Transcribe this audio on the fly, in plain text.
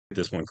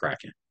this one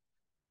cracking.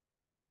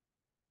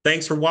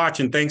 Thanks for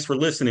watching. Thanks for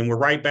listening. We're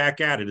right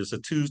back at it. It's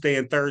a Tuesday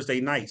and Thursday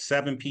night,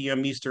 7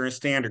 p.m. Eastern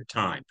Standard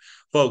Time.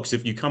 Folks,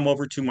 if you come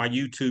over to my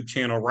YouTube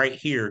channel right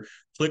here,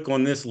 click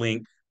on this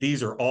link.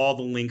 These are all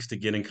the links to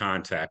get in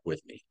contact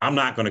with me. I'm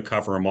not going to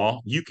cover them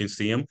all. You can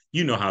see them.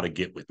 You know how to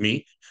get with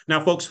me.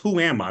 Now, folks, who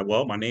am I?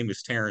 Well, my name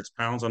is Terrence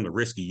Pounds. I'm the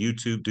risky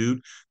YouTube dude,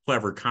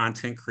 clever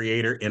content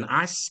creator, and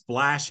I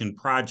splash in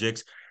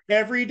projects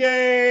every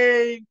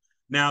day.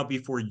 Now,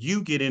 before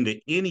you get into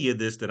any of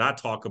this that I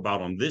talk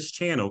about on this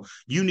channel,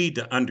 you need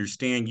to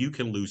understand you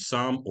can lose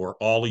some or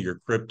all of your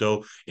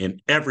crypto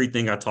in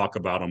everything I talk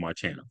about on my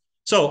channel.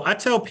 So I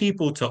tell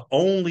people to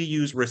only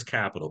use risk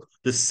capital,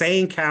 the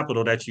same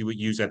capital that you would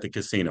use at the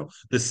casino,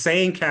 the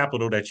same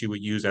capital that you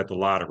would use at the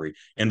lottery,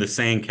 and the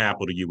same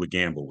capital you would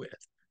gamble with.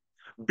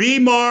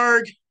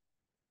 Bemarg.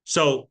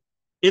 So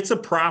it's a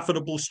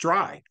profitable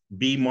stride.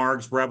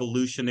 Bemarg's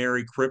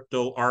revolutionary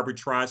crypto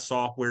arbitrage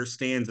software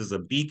stands as a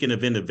beacon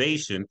of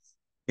innovation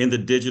in the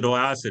digital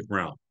asset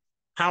realm.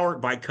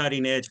 Powered by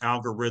cutting edge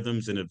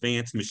algorithms and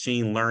advanced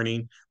machine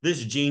learning,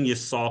 this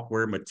genius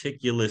software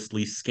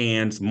meticulously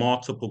scans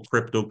multiple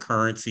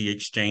cryptocurrency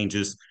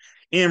exchanges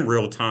in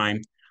real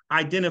time,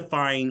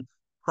 identifying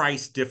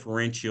price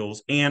differentials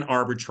and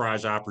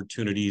arbitrage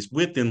opportunities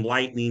with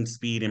enlightening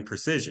speed and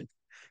precision.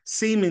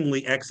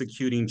 Seemingly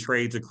executing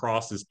trades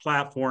across this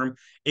platform,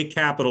 it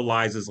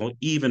capitalizes on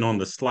even on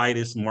the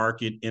slightest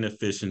market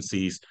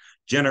inefficiencies,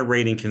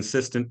 generating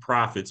consistent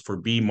profits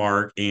for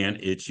Bemarg and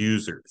its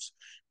users.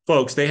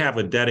 Folks, they have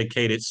a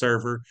dedicated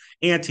server,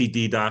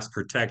 anti-DDoS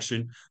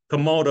protection,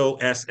 Komodo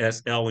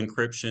SSL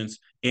encryptions,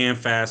 and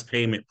fast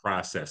payment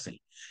processing.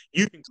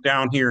 You can go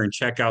down here and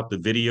check out the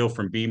video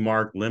from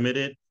Bemarg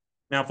Limited.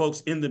 Now,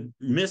 folks, in the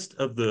midst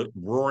of the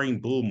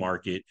roaring bull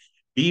market,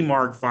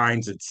 Bemarg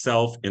finds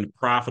itself in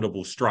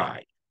profitable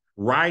stride,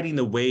 riding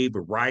the wave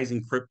of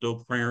rising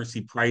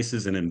cryptocurrency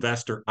prices and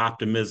investor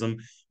optimism.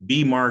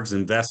 Bemarg's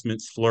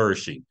investments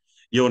flourishing,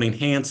 yielding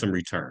handsome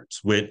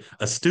returns. With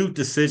astute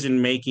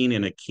decision-making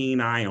and a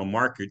keen eye on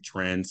market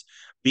trends,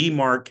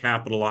 Bemarg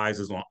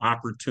capitalizes on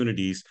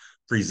opportunities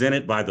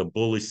presented by the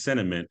bullish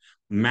sentiment,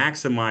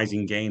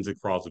 maximizing gains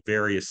across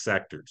various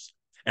sectors.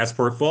 As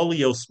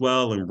portfolios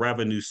swell and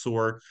revenue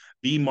soar,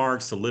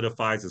 Bemarg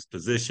solidifies its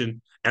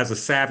position as a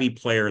savvy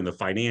player in the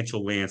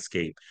financial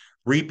landscape,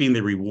 reaping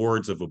the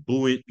rewards of a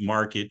buoyant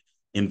market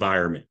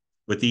environment.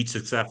 With each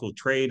successful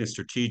trade and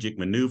strategic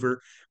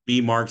maneuver,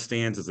 Bemarg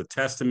stands as a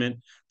testament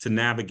to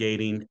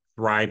navigating,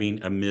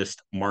 thriving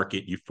amidst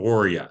market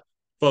euphoria.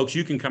 Folks,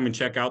 you can come and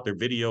check out their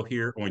video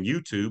here on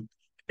YouTube.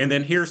 And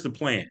then here's the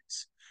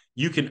plans.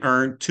 You can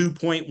earn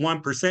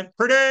 2.1%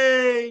 per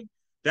day.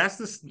 That's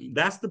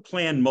the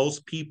plan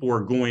most people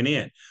are going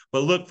in.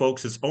 But look,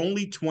 folks, it's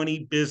only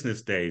 20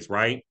 business days,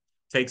 right?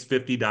 Takes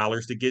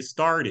 $50 to get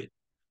started.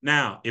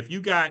 Now, if you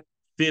got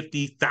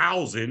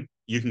 50,000,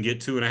 you can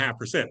get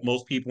 2.5%.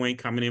 Most people ain't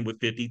coming in with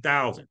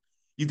 50,000.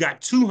 You got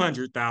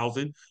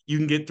 200,000, you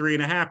can get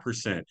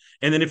 3.5%.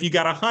 And then if you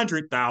got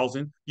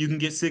 100,000, you can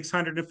get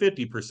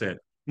 650%.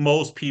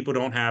 Most people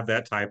don't have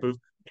that type of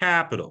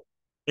capital.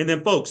 And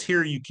then, folks,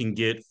 here you can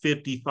get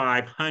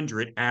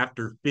 5,500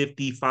 after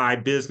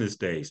 55 business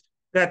days.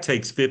 That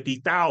takes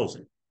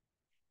 50,000.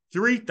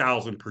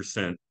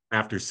 3,000%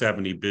 after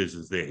 70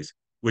 business days,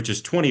 which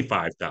is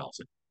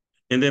 25,000.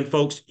 And then,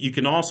 folks, you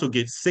can also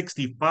get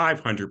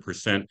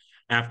 6,500%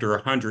 after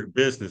 100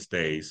 business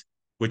days,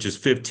 which is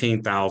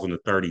 $15,000 to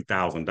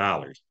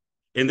 $30,000.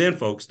 And then,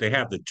 folks, they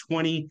have the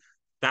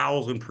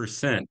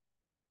 20,000%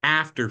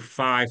 after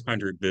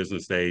 500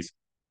 business days.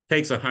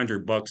 Takes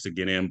 $100 to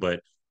get in, but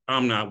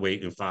I'm not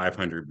waiting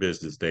 500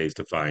 business days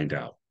to find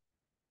out.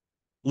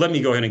 Let me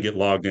go ahead and get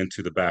logged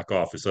into the back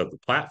office of the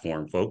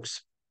platform,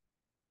 folks.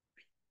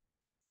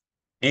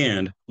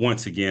 And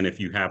once again, if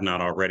you have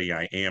not already,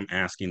 I am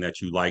asking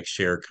that you like,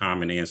 share,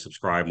 comment, and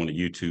subscribe on the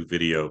YouTube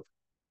video.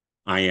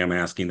 I am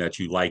asking that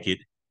you like it,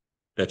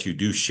 that you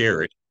do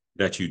share it,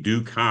 that you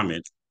do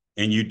comment,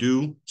 and you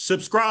do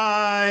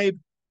subscribe.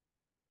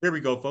 There we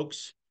go,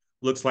 folks.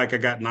 Looks like I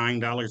got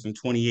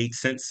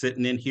 $9.28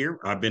 sitting in here.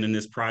 I've been in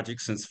this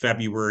project since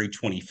February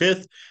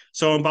 25th.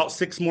 So in about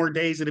 6 more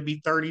days, it'll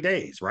be 30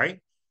 days, right?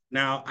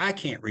 Now, I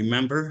can't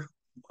remember.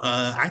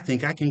 I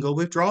think I can go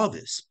withdraw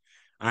this.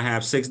 I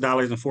have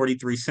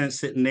 $6.43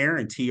 sitting there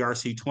in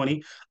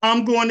TRC20.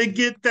 I'm going to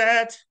get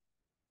that.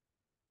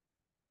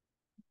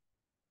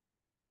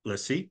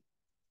 Let's see.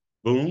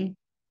 Boom.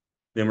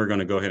 Then we're going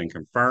to go ahead and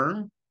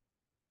confirm.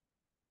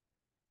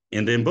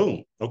 And then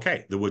boom,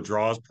 okay, the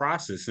withdrawal is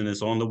processed and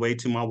it's on the way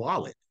to my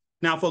wallet.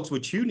 Now, folks,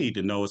 what you need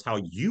to know is how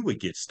you would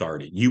get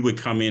started. You would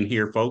come in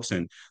here, folks,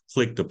 and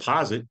click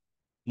deposit.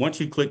 Once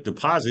you click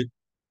deposit,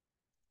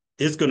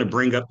 it's going to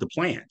bring up the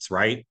plans,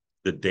 right?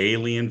 The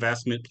daily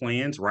investment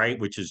plans, right?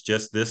 Which is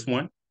just this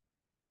one.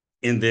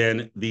 And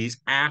then these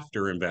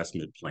after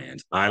investment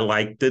plans. I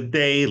like the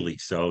daily.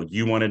 So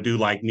you want to do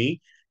like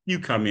me, you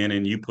come in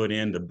and you put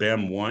in the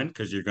BEM one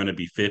because you're going to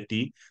be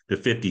 50 to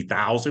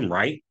 50,000,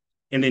 right?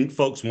 And then,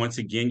 folks, once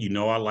again, you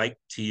know I like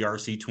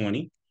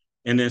TRC20.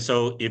 And then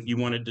so if you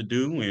wanted to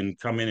do and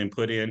come in and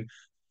put in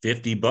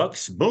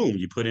 $50, boom,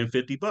 you put in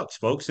 $50,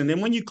 folks. And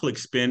then when you click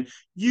spin,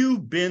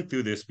 you've been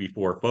through this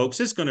before, folks.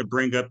 It's going to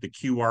bring up the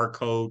QR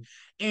code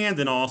and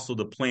then also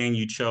the plan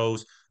you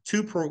chose.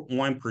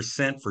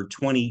 2.1% for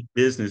 20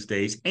 business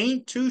days.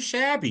 Ain't too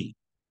shabby.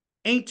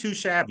 Ain't too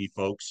shabby,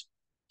 folks.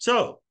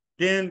 So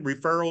then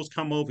referrals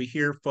come over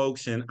here,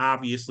 folks, and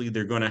obviously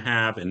they're going to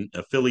have an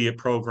affiliate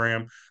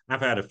program.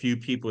 I've had a few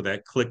people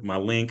that click my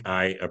link.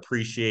 I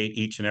appreciate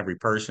each and every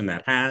person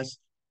that has.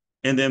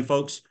 And then,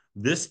 folks,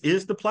 this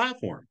is the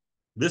platform.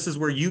 This is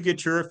where you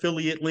get your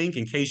affiliate link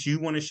in case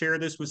you want to share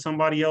this with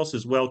somebody else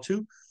as well,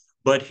 too.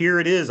 But here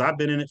it is. I've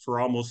been in it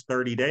for almost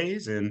 30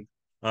 days, and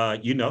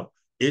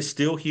it's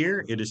still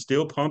here. It is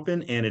still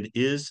pumping, and it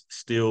is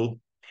still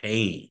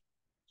paying.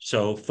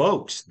 So,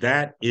 folks,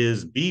 that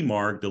is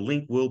Bemarg. The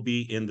link will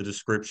be in the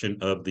description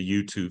of the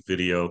YouTube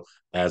video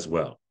as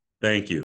well. Thank you.